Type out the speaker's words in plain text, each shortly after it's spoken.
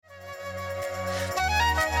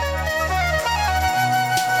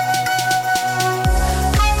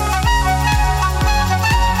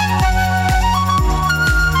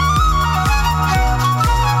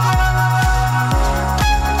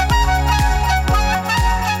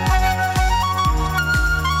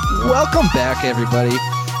Welcome back, everybody.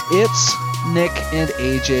 It's Nick and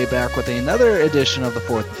AJ back with another edition of the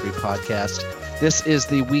 4th and 3 podcast. This is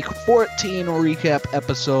the Week 14 recap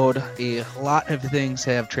episode. A lot of things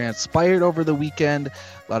have transpired over the weekend.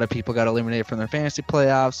 A lot of people got eliminated from their fantasy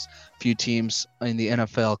playoffs. A few teams in the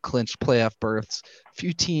NFL clinched playoff berths. A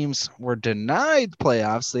few teams were denied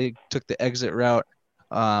playoffs. They took the exit route.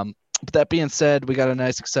 But that being said, we got a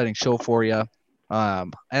nice, exciting show for you.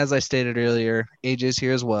 As I stated earlier, AJ's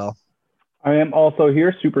here as well. I am also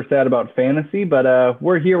here, super sad about fantasy, but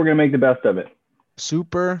we're here. We're going to make the best of it.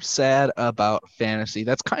 Super sad about fantasy.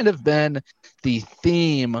 That's kind of been the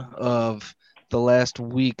theme of the last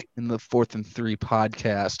week in the 4th and 3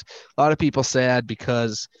 podcast. A lot of people sad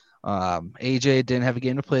because AJ didn't have a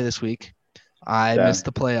game to play this week. I missed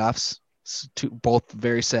the playoffs. Both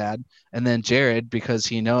very sad. And then Jared, because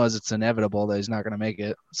he knows it's inevitable that he's not going to make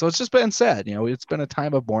it. So it's just been sad. You know, it's been a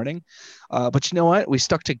time of mourning. But you know what? We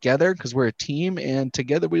stuck together because we're a team, and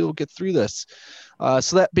together we will get through this.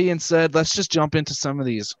 So that being said, let's just jump into some of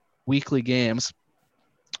these weekly games.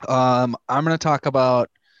 I'm going to talk about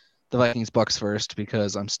the Vikings-Bucks first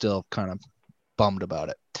because I'm still kind of bummed about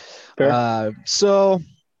it. So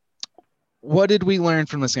what did we learn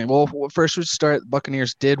from this game? Well, first we start.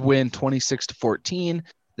 Buccaneers did win 26-14.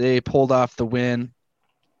 They pulled off the win,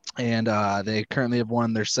 and they currently have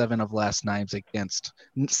won their 7 of their last 9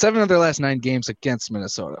 games against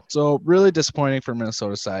Minnesota. So really disappointing for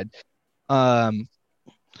Minnesota side. What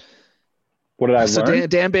did I learn?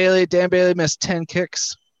 Dan Bailey missed 10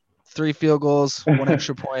 kicks, 3 field goals, 1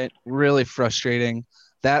 extra point. Really frustrating.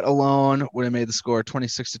 That alone would have made the score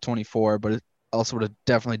 26-24, but it also would have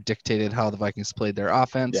definitely dictated how the Vikings played their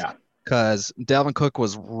offense. Yeah. Because Dalvin Cook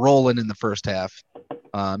was rolling in the first half.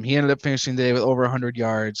 He ended up finishing the day with over 100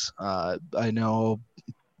 yards. I know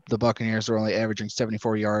the Buccaneers were only averaging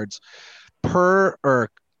 74 yards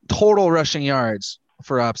total rushing yards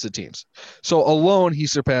for opposite teams. So alone, he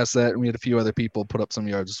surpassed that, and we had a few other people put up some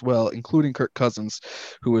yards as well, including Kirk Cousins,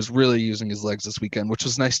 who was really using his legs this weekend, which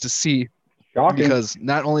was nice to see. Shocking. Because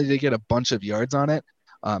not only did he get a bunch of yards on it,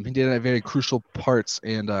 he did it at very crucial parts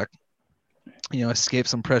and escaped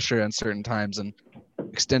some pressure at certain times and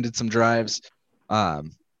extended some drives.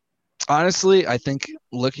 Honestly, I think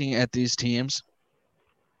looking at these teams,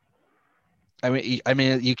 I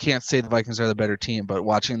mean, you can't say the Vikings are the better team, but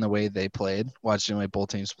watching the way they played, watching the way both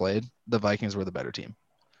teams played, the Vikings were the better team.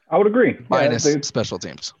 I would agree. Minus special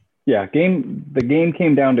teams. Yeah, the game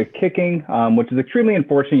came down to kicking, which is extremely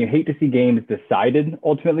unfortunate. You hate to see games decided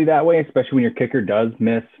ultimately that way, especially when your kicker does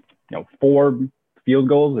miss, 4 field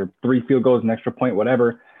goals or 3 field goals, an extra point,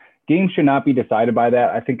 whatever. Games should not be decided by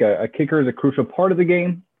that. I think a kicker is a crucial part of the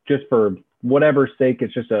game, just for whatever sake.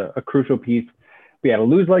 It's just a crucial piece. But yeah, to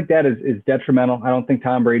lose like that is detrimental. I don't think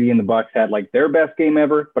Tom Brady and the Bucs had like their best game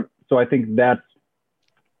ever, but so I think that's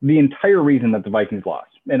the entire reason that the Vikings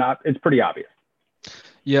lost, and it's pretty obvious.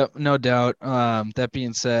 Yep, no doubt. That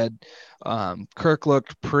being said, Kirk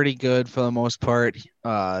looked pretty good for the most part.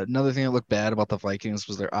 Another thing that looked bad about the Vikings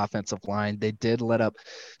was their offensive line. They did let up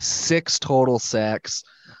 6 total sacks,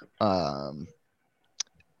 all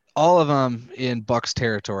of them in Bucs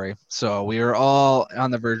territory. So we were all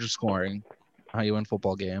on the verge of scoring how you win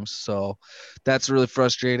football games. So that's really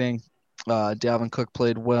frustrating. Dalvin Cook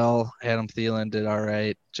played well. Adam Thielen did all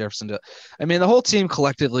right. Jefferson did. I mean, the whole team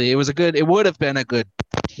collectively, it would have been a good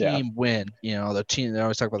team win. The team, they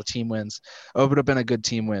always talk about the team wins. It would have been a good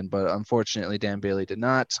team win, but unfortunately, Dan Bailey did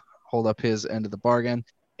not hold up his end of the bargain.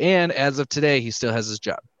 And as of today, he still has his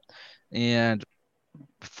job. And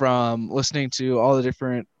from listening to all the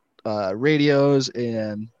different radios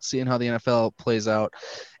and seeing how the NFL plays out,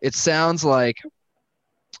 it sounds like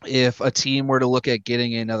if a team were to look at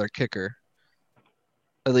getting another kicker,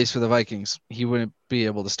 at least for the Vikings, he wouldn't be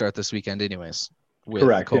able to start this weekend anyways with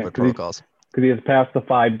COVID protocols. Because he has passed the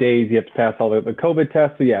 5 days. He has to pass all the COVID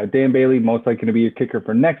tests. So, yeah, Dan Bailey most likely going to be your kicker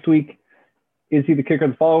for next week. Is he the kicker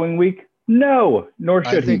the following week? No, nor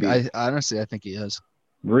should he be. Honestly, I think he is.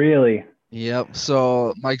 Really? Yep.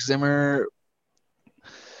 So Mike Zimmer,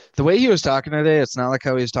 the way he was talking today, it's not like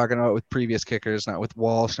how he was talking about with previous kickers, not with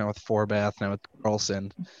Walsh, not with Forbath, not with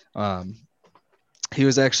Carlson. He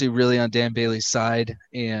was actually really on Dan Bailey's side,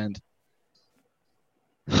 and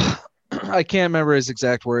I can't remember his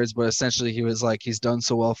exact words, but essentially he was like, he's done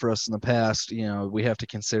so well for us in the past, we have to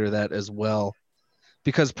consider that as well.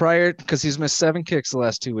 Because he's missed 7 kicks the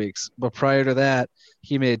last 2 weeks, but prior to that,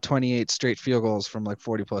 he made 28 straight field goals from like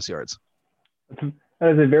 40-plus yards.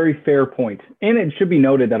 That is a very fair point. And it should be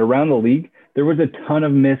noted that around the league, there was a ton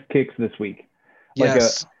of missed kicks this week.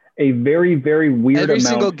 Yes. A very, very weird amount. Every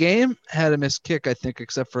single game had a missed kick, I think,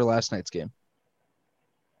 except for last night's game.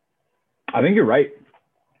 I think you're right.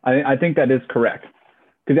 I think that is correct.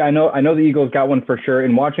 Because I know the Eagles got one for sure.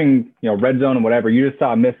 And watching, red zone and whatever, you just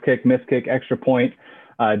saw a miss kick, extra point.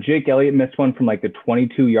 Jake Elliott missed one from like the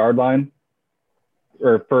 22-yard line,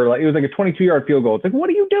 or it was like a 22-yard field goal. It's like, what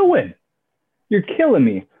are you doing? You're killing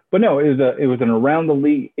me. But no, it was an around the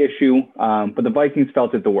league issue. But the Vikings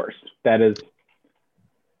felt it the worst. That is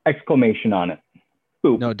exclamation on it.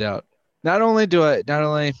 Boop. No doubt. Not only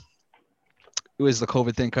was the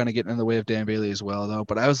COVID thing kind of getting in the way of Dan Bailey as well, though,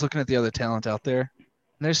 but I was looking at the other talent out there,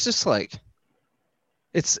 and there's just like,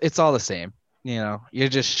 it's all the same. You're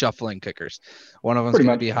just shuffling kickers. One of them's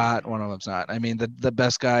going to be hot, one of them's not. I mean, the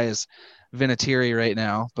best guy is Vinatieri right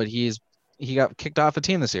now, but he got kicked off a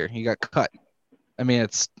team this year. He got cut. I mean,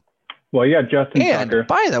 yeah, Justin Tucker.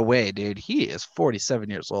 By the way, dude, he is 47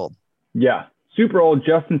 years old. Yeah, super old.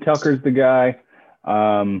 Justin Tucker's the guy.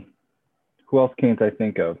 Who else can't I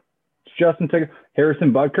think of? Justin Tucker.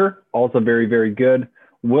 Harrison Butker, also very, very good.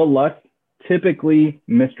 Will Lutz, typically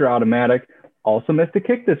Mr. Automatic, also missed a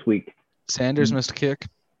kick this week. Sanders missed a kick.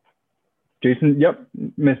 Jason,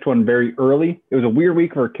 missed one very early. It was a weird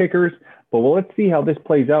week for kickers, but let's see how this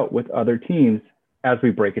plays out with other teams as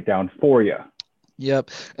we break it down for you.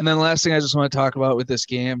 Yep. And then the last thing I just want to talk about with this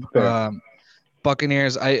game,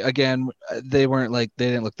 Buccaneers, they didn't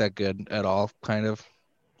look that good at all, kind of.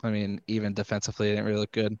 I mean, even defensively, they didn't really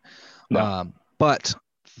look good. No. But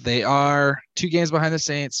they are 2 games behind the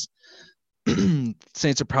Saints.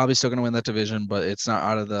 Saints are probably still going to win that division, but it's not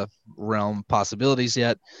out of the realm possibilities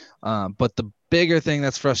yet. But the bigger thing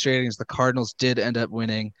that's frustrating is the Cardinals did end up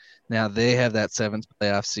winning. Now they have that 7th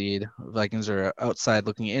playoff seed. Vikings are outside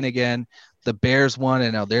looking in again. The Bears won,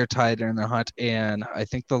 and now they're tied in the hunt. And I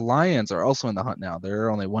think the Lions are also in the hunt now. They're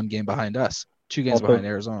only 1 game behind us, 2 games behind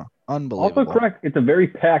Arizona. Unbelievable. Also correct. It's a very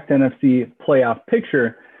packed NFC playoff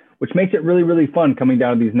picture, which makes it really, really fun coming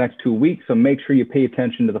down to these next 2 weeks. So make sure you pay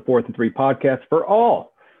attention to the 4th and 3 podcast for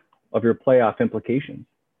all of your playoff implications.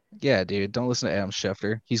 Yeah, dude. Don't listen to Adam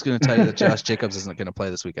Schefter. He's going to tell you that Josh Jacobs isn't going to play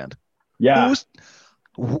this weekend. Yeah.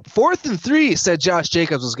 4th and 3 said Josh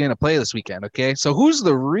Jacobs was going to play this weekend, okay? So who's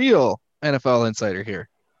the real NFL insider here?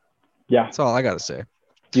 Yeah. That's all I got to say.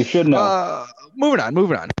 You should know. Moving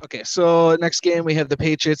on. Okay, so next game we have the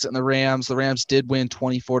Patriots and the Rams. The Rams did win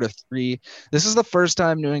 24-3. This is the first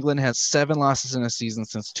time New England has 7 losses in a season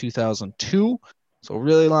since 2002. So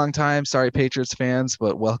really long time. Sorry, Patriots fans,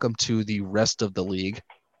 but welcome to the rest of the league.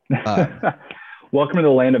 Welcome to the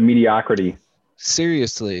land of mediocrity.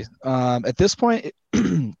 Seriously. At this point,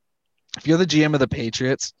 if you're the GM of the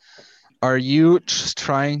Patriots, are you just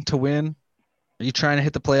trying to win? Are you trying to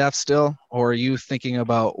hit the playoffs still, or are you thinking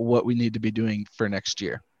about what we need to be doing for next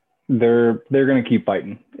year? They're going to keep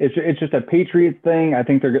fighting. It's just a Patriots thing. I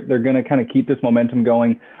think they're going to kind of keep this momentum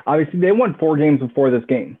going. Obviously, they won 4 games before this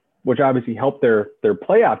game, which obviously helped their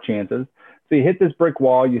playoff chances. So you hit this brick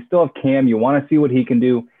wall. You still have Cam. You want to see what he can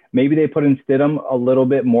do. Maybe they put in Stidham a little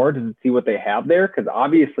bit more to see what they have there, because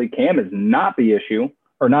obviously Cam is not the issue,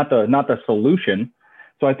 or not the solution.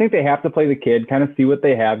 So I think they have to play the kid, kind of see what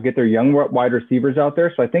they have, get their young wide receivers out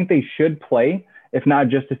there. So I think they should play, if not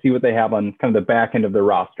just to see what they have on kind of the back end of their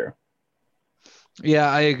roster.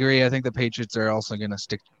 Yeah, I agree. I think the Patriots are also going to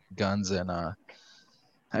stick guns and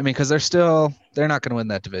because they're not going to win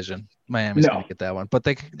that division. Miami's going to get that one, but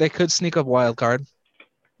they could sneak up wild card.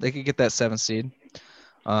 They could get that 7th seed.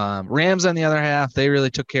 Rams on the other half, they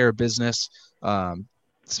really took care of business.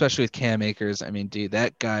 Especially with Cam Akers. I mean, dude,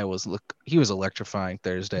 that guy was electrifying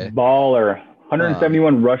Thursday. Baller.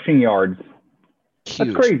 171 rushing yards. Huge.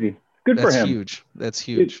 That's crazy. Good for him. That's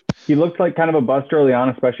huge. He looked like kind of a bust early on,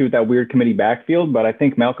 especially with that weird committee backfield, but I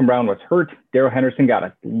think Malcolm Brown was hurt. Darrell Henderson got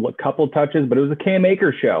a couple touches, but it was a Cam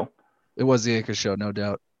Akers show. It was the Akers show, no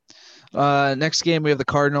doubt. Next game, we have the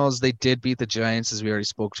Cardinals. They did beat the Giants, as we already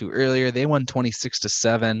spoke to earlier. They won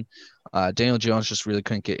 26-7. Daniel Jones just really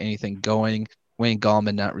couldn't get anything going. Wayne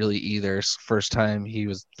Gallman, not really either. First time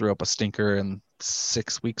he threw up a stinker in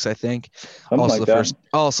 6 weeks, I think. Also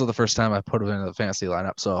the first time I put him into the fantasy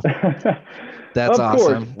lineup. So that's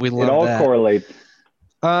awesome. We love that. It all correlates.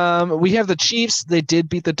 We have the Chiefs. They did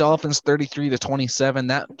beat the Dolphins 33-27.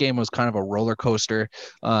 That game was kind of a roller coaster.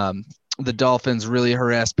 The Dolphins really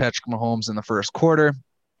harassed Patrick Mahomes in the first quarter.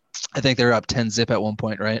 I think they were up 10-0 at one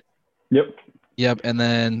point, right? Yep, and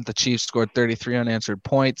then the Chiefs scored 33 unanswered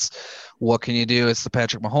points. What can you do? It's the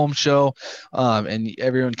Patrick Mahomes show, and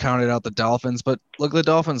everyone counted out the Dolphins. But look at the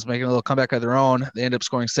Dolphins making a little comeback of their own. They end up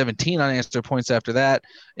scoring 17 unanswered points after that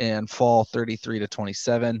and fall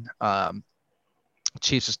 33-27.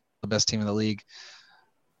 Chiefs are the best team in the league.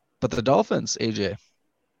 But the Dolphins, AJ,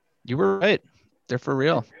 you were right. They're for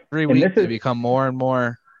real. Every week they become more and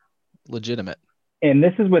more legitimate. And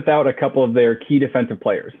this is without a couple of their key defensive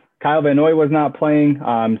players. Kyle Van Noy was not playing.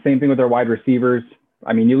 Same thing with their wide receivers.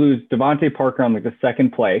 I mean, you lose Devontae Parker on like the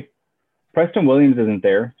second play. Preston Williams isn't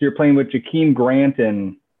there. So you're playing with Jakeem Grant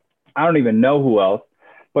and I don't even know who else.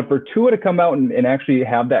 But for Tua to come out and actually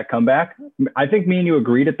have that comeback, I think me and you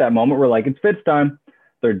agreed at that moment. We're like, it's Fitz time.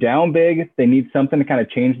 They're down big. They need something to kind of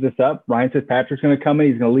change this up. Ryan Fitzpatrick's going to come in.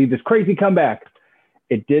 He's going to lead this crazy comeback.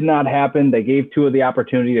 It did not happen. They gave Tua the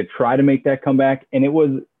opportunity to try to make that comeback. And it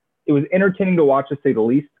was entertaining to watch, to say the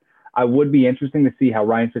least. I would be interesting to see how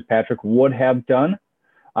Ryan Fitzpatrick would have done.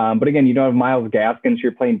 But again, you don't have Myles Gaskin. So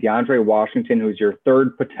you're playing DeAndre Washington, who's your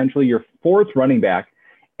third, potentially your fourth running back.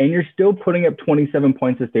 And you're still putting up 27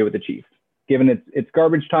 points to stay with the Chiefs. Given it's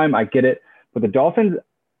garbage time, I get it. But the Dolphins,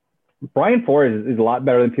 Brian Flores is a lot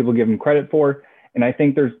better than people give him credit for. And I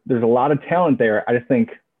think there's a lot of talent there. I just think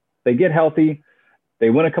they get healthy. They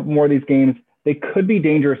win a couple more of these games. They could be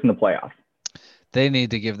dangerous in the playoffs. They need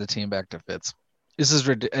to give the team back to Fitz. This is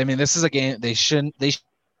a game they shouldn't. It's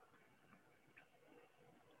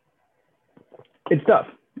tough.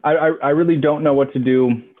 I really don't know what to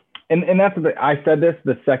do. And that's I said this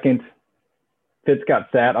the second Fitz got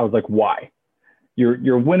sat. I was like, why?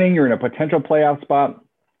 You're winning. You're in a potential playoff spot.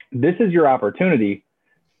 This is your opportunity.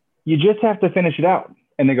 You just have to finish it out.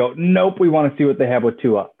 And they go, nope, we want to see what they have with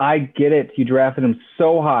Tua. I get it. You drafted him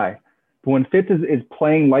so high. But when Fitz is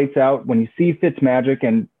playing lights out, when you see Fitz magic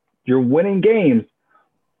and you're winning games,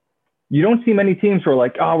 you don't see many teams who are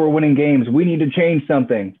like, oh, we're winning games. We need to change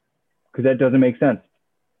something, because that doesn't make sense.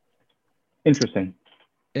 Interesting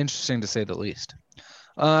to say the least.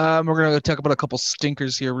 We're going to talk about a couple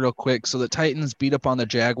stinkers here real quick. So the Titans beat up on the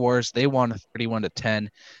Jaguars. They won 31-10.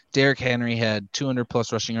 Derrick Henry had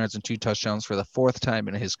 200-plus rushing yards and 2 touchdowns for the 4th time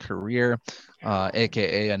in his career,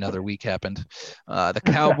 a.k.a. another week happened. The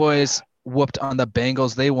Cowboys whooped on the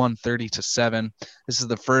Bengals. They won 30-7. This is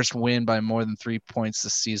the first win by more than 3 points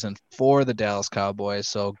this season for the Dallas Cowboys.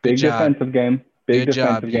 So good job. Defensive game. Good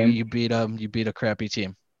job. You beat them. You beat a crappy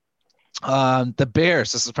team. The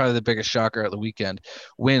Bears, this is probably the biggest shocker of the weekend,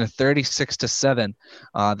 win 36-7.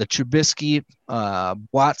 The Trubisky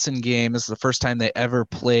Watson game is the first time they ever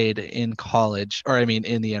played in college,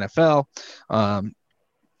 in the NFL. And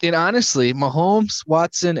honestly, Mahomes,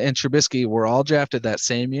 Watson, and Trubisky were all drafted that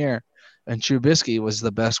same year, and Trubisky was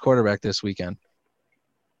the best quarterback this weekend.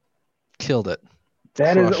 Killed it.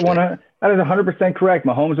 That is 100% correct.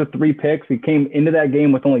 Mahomes with 3 picks. He came into that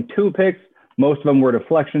game with only 2 picks. Most of them were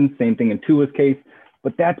deflections. Same thing in Tua's case.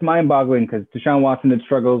 But that's mind-boggling because Deshaun Watson did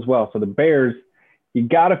struggle as well. So the Bears, you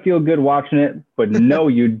got to feel good watching it. But no,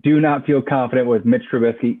 you do not feel confident with Mitch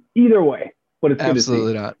Trubisky either way. But it's good to see.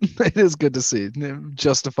 Absolutely not. It is good to see. It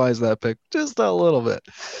justifies that pick just a little bit.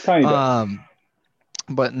 Tiny bit.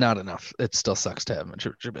 But not enough. It still sucks to have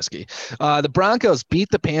Trubisky. The Broncos beat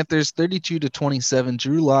the Panthers 32-27.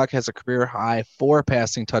 Drew Lock has a career high 4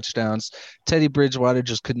 passing touchdowns. Teddy Bridgewater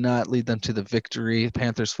just could not lead them to the victory. The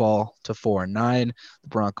Panthers fall to 4-9. The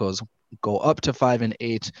Broncos go up to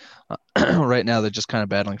 5-8. Right now, they're just kind of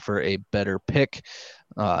battling for a better pick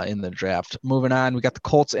in the draft. Moving on, we got the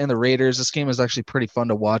Colts and the Raiders. This game was actually pretty fun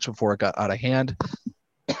to watch before it got out of hand.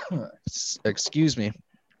 Excuse me.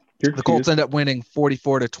 The Colts end up winning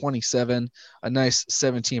 44-27, a nice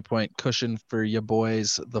 17-point cushion for you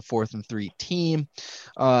boys, the 4th-3 team.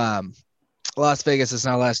 Las Vegas has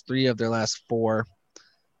now lost 3 of their last 4.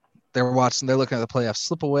 They're looking at the playoffs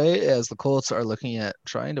slip away as the Colts are looking at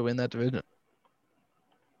trying to win that division.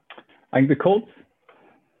 I think the Colts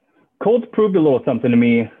proved a little something to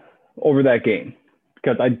me over that game,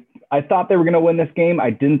 because I thought they were going to win this game.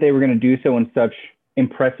 I didn't think they were going to do so in such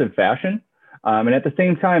impressive fashion. And at the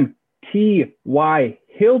same time, T.Y.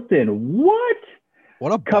 Hilton,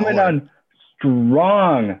 what a coming baller. on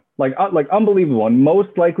strong, like unbelievable, and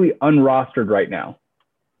most likely unrostered right now.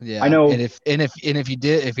 Yeah, I know. And if he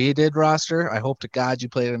did roster, I hope to God you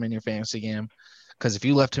played him in your fantasy game, because if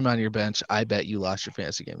you left him on your bench, I bet you lost your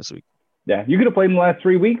fantasy game this week. Yeah, you could have played him the last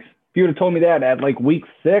 3 weeks. If you would have told me that at like week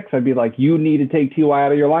 6, I'd be like, you need to take T.Y.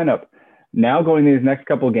 out of your lineup. Now going to these next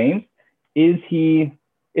couple of games, is he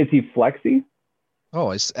flexy?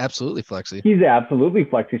 Oh, it's absolutely flexy. He's absolutely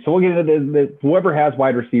flexy. So we'll get into this. Whoever has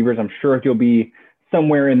wide receivers, I'm sure he'll be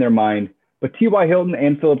somewhere in their mind. But T.Y. Hilton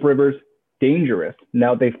and Phillip Rivers, dangerous.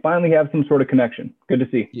 Now they finally have some sort of connection. Good to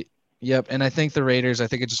see. Yep, and I think the Raiders, it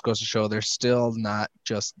just goes to show they're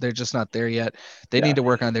just not there yet. They need to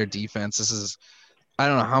work on their defense. I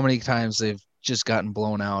don't know how many times they've just gotten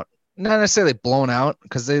blown out. Not necessarily blown out,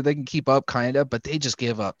 because they can keep up kind of, but they just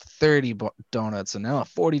give up 30 donuts and now a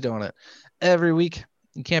 40 donut every week.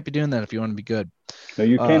 You can't be doing that if you want to be good. No,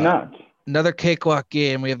 you cannot. Another cakewalk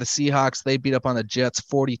game. We have the Seahawks. They beat up on the Jets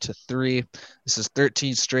 40-3. This is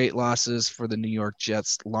 13 straight losses for the New York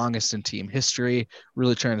Jets, longest in team history.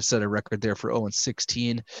 Really trying to set a record there for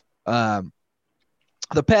 0-16.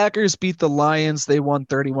 The Packers beat the Lions. They won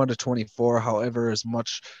 31-24. However, is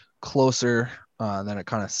much closer than it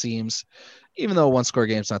kind of seems, even though a one-score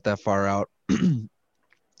game's not that far out.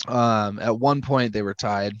 At one point, they were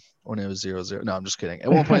tied when it was 0-0. No, I'm just kidding.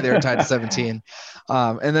 At one point, they were tied to 17.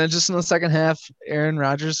 And then just in the second half, Aaron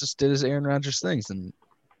Rodgers just did his Aaron Rodgers things and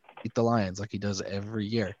beat the Lions like he does every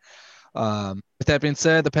year. With that being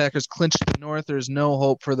said, the Packers clinched the North. There's no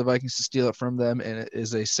hope for the Vikings to steal it from them, and it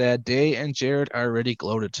is a sad day. And Jared already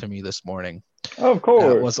gloated to me this morning. Of course.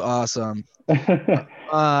 That was awesome.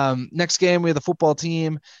 Next game, we have the football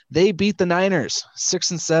team. They beat the Niners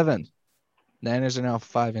 6-7. Niners are now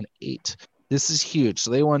 5-8. This is huge.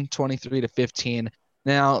 So they won 23-15.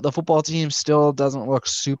 Now the football team still doesn't look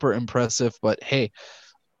super impressive, but hey,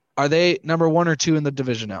 are they number 1 or 2 in the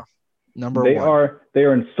division now? They are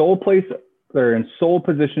in sole place. They're in sole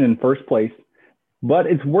position in first place. But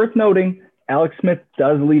it's worth noting, Alex Smith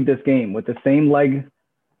does leave this game with the same leg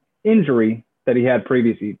injury that he had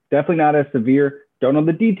previously. Definitely not as severe. Don't know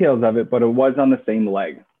the details of it, but it was on the same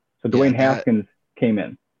leg. So Dwayne Haskins came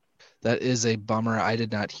in. That is a bummer. I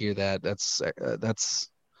did not hear that. That's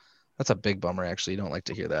a big bummer. Actually, you don't like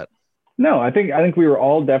to hear that. No, I think we were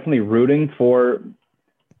all definitely rooting for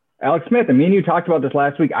Alex Smith. And me and you talked about this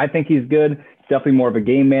last week. I think he's good. He's definitely more of a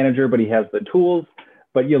game manager, but he has the tools.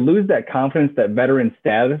 But you lose that confidence, that veteran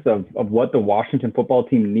status of what the Washington football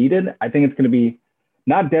team needed. I think it's going to be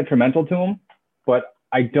not detrimental to him, but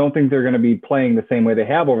I don't think they're going to be playing the same way they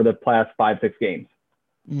have over the past 5-6 games.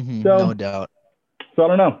 Mm-hmm, no doubt. So I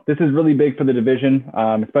don't know. This is really big for the division,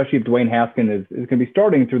 especially if Dwayne Haskins is going to be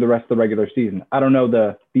starting through the rest of the regular season. I don't know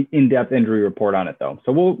the in-depth injury report on it, though.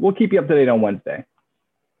 So we'll keep you up to date on Wednesday.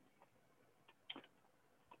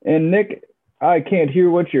 And Nick, I can't hear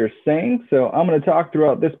what you're saying, so I'm going to talk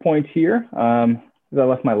throughout this point here. Because I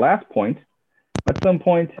left my last point. At some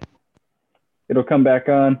point, it'll come back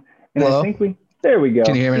on. And hello? I think there we go.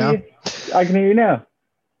 Can you hear me now? I can hear you now.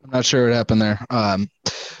 I'm not sure what happened there.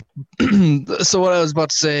 So what I was about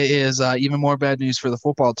to say is even more bad news for the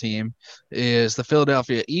football team is the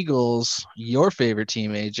Philadelphia Eagles, your favorite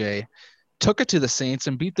team, AJ, took it to the Saints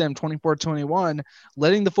and beat them 24-21,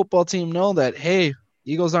 letting the football team know that, hey,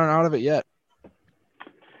 Eagles aren't out of it yet.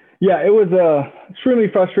 Yeah, it was extremely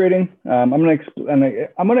frustrating. I'm going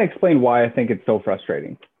to explain why I think it's so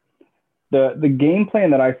frustrating. The game plan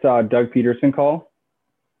that I saw Doug Peterson call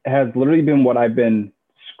has literally been what I've been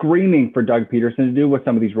screaming for Doug Peterson to do with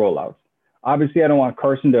some of these rollouts. Obviously, I don't want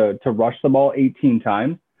Carson to rush the ball 18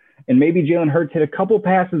 times, and maybe Jalen Hurts hit a couple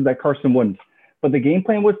passes that Carson wouldn't. But the game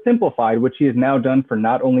plan was simplified, which he has now done for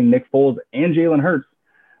not only Nick Foles and Jalen Hurts,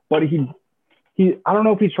 but he I don't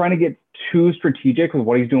know if he's trying to get too strategic with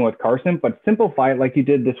what he's doing with Carson, but simplify it like he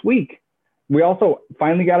did this week. We also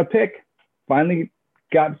finally got a pick, finally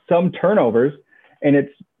got some turnovers, and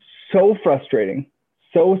it's so frustrating.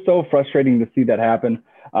 So frustrating to see that happen.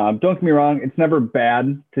 Don't get me wrong, it's never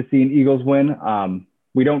bad to see an Eagles win.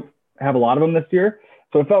 We don't have a lot of them this year,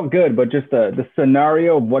 so it felt good, but just the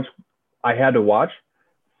scenario of what I had to watch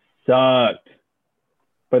sucked.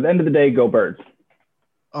 But at the end of the day, go Birds.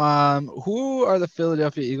 Who are the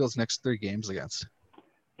Philadelphia Eagles' next 3 games against?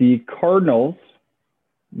 The Cardinals,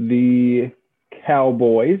 the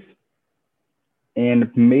Cowboys, and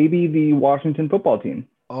maybe the Washington football team.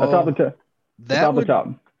 That's off the top.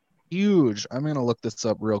 Huge. I'm going to look this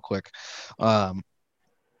up real quick. I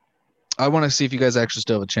want to see if you guys actually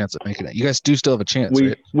still have a chance at making it. You guys do still have a chance,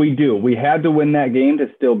 right? We do. We had to win that game to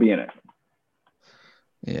still be in it.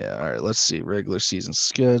 Yeah. All right. Let's see. Regular season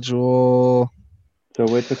schedule. So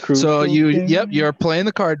it's a crucial you're playing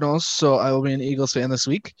the Cardinals, so I will be an Eagles fan this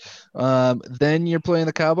week. Then you're playing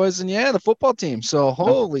the Cowboys and the football team. So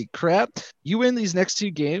holy crap. You win these next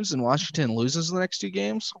 2 games and Washington loses the next 2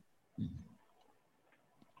 games.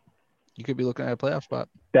 You could be looking at a playoff spot.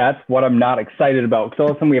 That's what I'm not excited about. So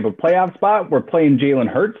all of a sudden we have a playoff spot. We're playing Jalen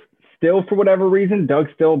Hurts still for whatever reason.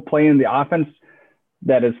 Doug's still playing the offense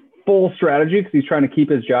that is full strategy because he's trying to keep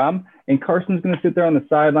his job. And Carson's going to sit there on the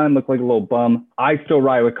sideline, look like a little bum. I still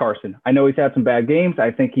ride with Carson. I know he's had some bad games.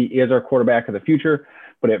 I think he is our quarterback of the future,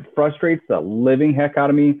 but it frustrates the living heck out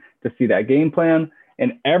of me to see that game plan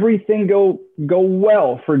and everything go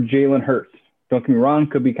well for Jalen Hurts. Don't get me wrong,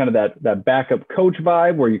 could be kind of that backup coach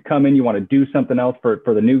vibe where you come in, you want to do something else for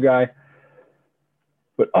the new guy.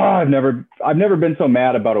 But I've never been so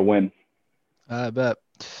mad about a win. I bet.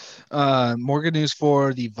 More good news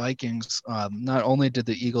for the Vikings. Not only did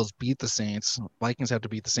the Eagles beat the Saints, Vikings have to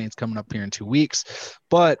beat the Saints coming up here in 2 weeks,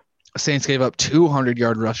 but Saints gave up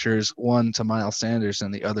 200-yard rushers, one to Miles Sanders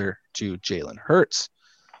and the other to Jalen Hurts.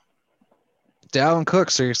 Dalvin Cook,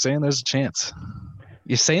 so you're saying there's a chance.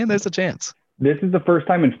 You're saying there's a chance. This is the first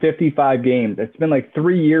time in 55 games. It's been like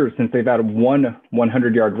 3 years since they've had one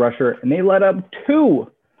 100-yard rusher, and they let up 2.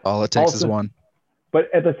 All it takes is one. But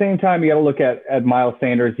at the same time, you got to look at Miles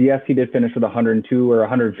Sanders. Yes, he did finish with 102 or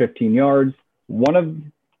 115 yards. One of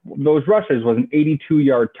those rushes was an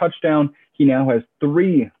 82-yard touchdown. He now has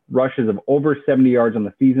 3 rushes of over 70 yards on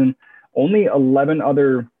the season. Only 11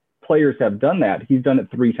 other players have done that. He's done it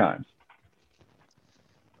 3 times.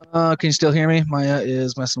 Can you still hear me? Maya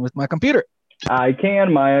is messing with my computer. I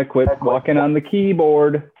can, Maya. Quit walking on the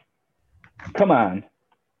keyboard. Come on.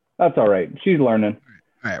 That's all right. She's learning.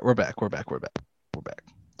 All right, we're back.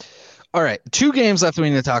 All right, 2 games left we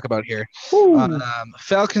need to talk about here.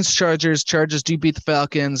 Falcons, Chargers. Chargers do beat the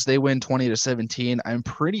Falcons. They win 20-17. I'm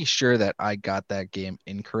pretty sure that I got that game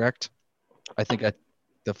incorrect. I think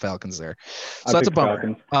the Falcons there. So that's a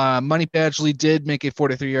bummer. Money Badgley did make a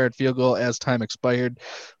 43-yard field goal as time expired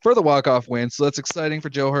for the walk-off win. So that's exciting for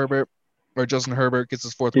Joe Herbert, or Justin Herbert gets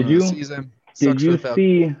his 4th win of the season. Did you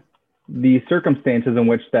see the circumstances in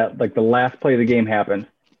which that, like, the last play of the game happened?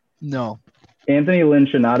 No. Anthony Lynn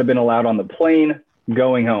should not have been allowed on the plane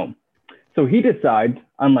going home. So he decides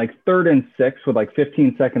on like 3rd and 6 with like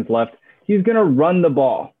 15 seconds left, he's going to run the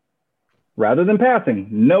ball rather than passing.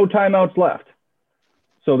 No timeouts left.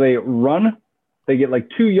 So they run, they get like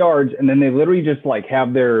 2 yards, and then they literally just like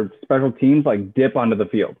have their special teams like dip onto the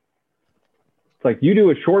field. It's like you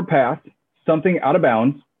do a short pass, something out of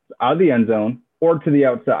bounds, out of the end zone, or to the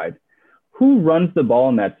outside. Who runs the ball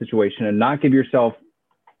in that situation and not give yourself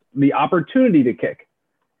the opportunity to kick?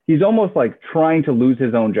 He's almost like trying to lose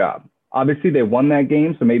his own job. Obviously, they won that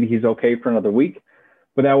game, so maybe he's okay for another week.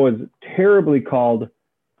 But that was terribly called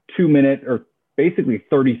 2-minute or basically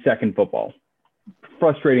 30-second football.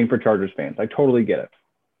 Frustrating for Chargers fans. I totally get it.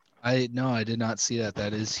 I did not see that.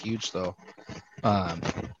 That is huge, though.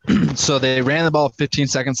 So they ran the ball 15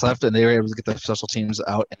 seconds left, and they were able to get the special teams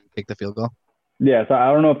out and take the field goal. Yeah, so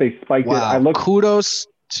I don't know if they spiked it. Kudos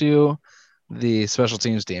to the special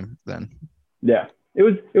teams team then. Yeah, it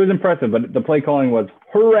was impressive, but the play calling was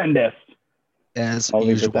horrendous. As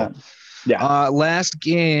usual. Yeah. Last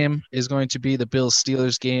game is going to be the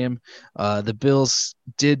Bills-Steelers game. The Bills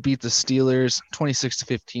did beat the Steelers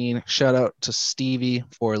 26-15. Shout out to Stevie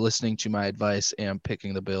for listening to my advice and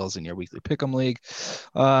picking the Bills in your weekly pick'em league.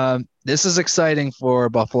 This is exciting for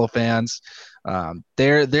Buffalo fans.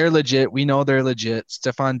 They're legit. We know they're legit.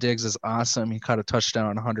 Stephon Diggs is awesome. He caught a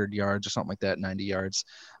touchdown, 100 yards or something like that, 90 yards.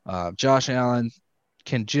 Josh Allen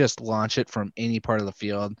can just launch it from any part of the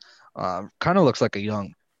field. Kind of looks like a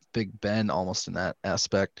young Big Ben almost in that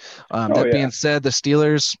aspect. Being said, the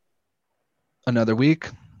Steelers, another week,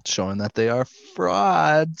 showing that they are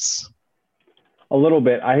frauds. A little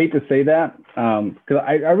bit. I hate to say that because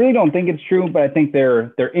I really don't think it's true, but I think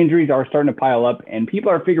their injuries are starting to pile up, and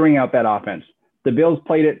people are figuring out that offense. The Bills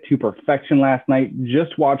played it to perfection last night,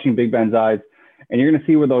 just watching Big Ben's eyes, and you're going to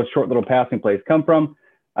see where those short little passing plays come from.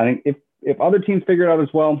 I think if other teams figure it out as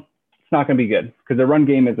well, it's not going to be good because their run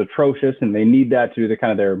game is atrocious, and they need that to do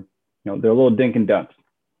their little dink and dunks.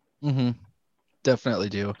 Mm-hmm. Definitely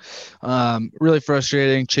do. Really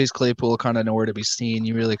frustrating. Chase Claypool kind of nowhere to be seen.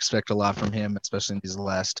 You really expect a lot from him, especially in these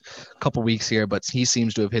last couple weeks here, but he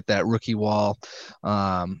seems to have hit that rookie wall.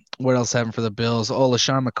 What else happened for the Bills?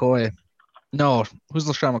 LaShawn McCoy. No, who's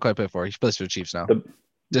LaShawn McCoy play for? He plays for the Chiefs now.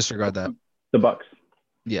 Disregard that. The Bucks.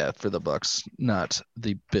 Yeah, for the Bucks, not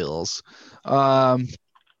the Bills.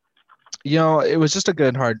 It was just a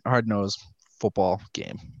good hard-nosed football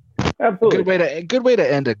game. Absolutely. Good way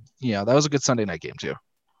to end it. That was a good Sunday night game too.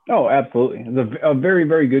 Oh, absolutely. It's a very,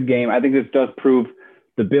 very good game. I think this does prove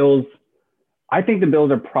the Bills. I think the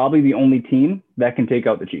Bills are probably the only team that can take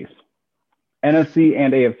out the Chiefs, NFC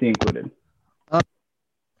and AFC included. I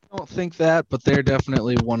don't think that, but they're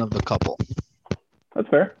definitely one of the couple. That's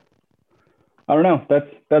fair. I don't know.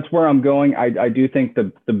 That's where I'm going. I do think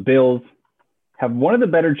the Bills have one of the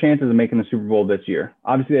better chances of making the Super Bowl this year.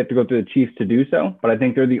 Obviously, they have to go through the Chiefs to do so, but I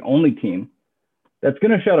think they're the only team that's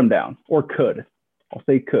going to shut them down, or could. I'll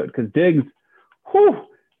say could, because Diggs,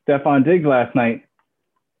 Stephon Diggs last night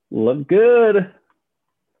looked good.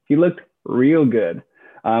 He looked real good.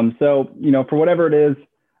 So, for whatever it is,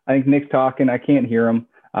 I think Nick's talking. I can't hear him,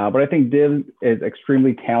 but I think Diggs is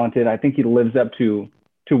extremely talented. I think he lives up to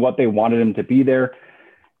what they wanted him to be there,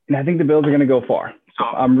 and I think the Bills are going to go far. So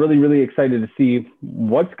I'm really, really excited to see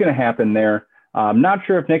what's going to happen there. I'm not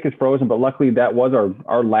sure if Nick is frozen, but luckily that was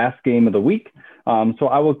our last game of the week. So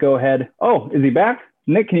I will go ahead. Oh, is he back?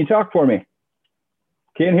 Nick, can you talk for me?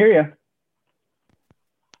 Can't hear you.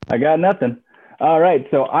 I got nothing. All right,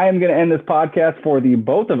 so I am going to end this podcast for the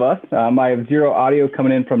both of us. I have zero audio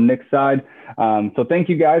coming in from Nick's side. So thank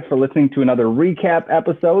you guys for listening to another recap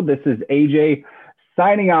episode. This is AJ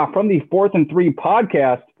signing off from the 4th and 3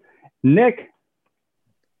 podcast. Nick,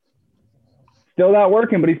 still not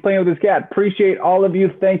working, but he's playing with his cat. Appreciate all of you.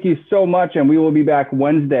 Thank you so much, and we will be back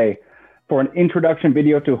Wednesday for an introduction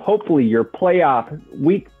video to hopefully your playoff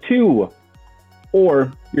week 2,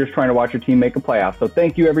 or you're just trying to watch your team make a playoff. So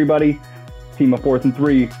thank you, everybody. Team of 4th and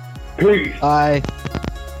 3. Peace. Bye.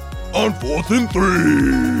 On 4th and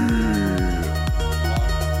 3.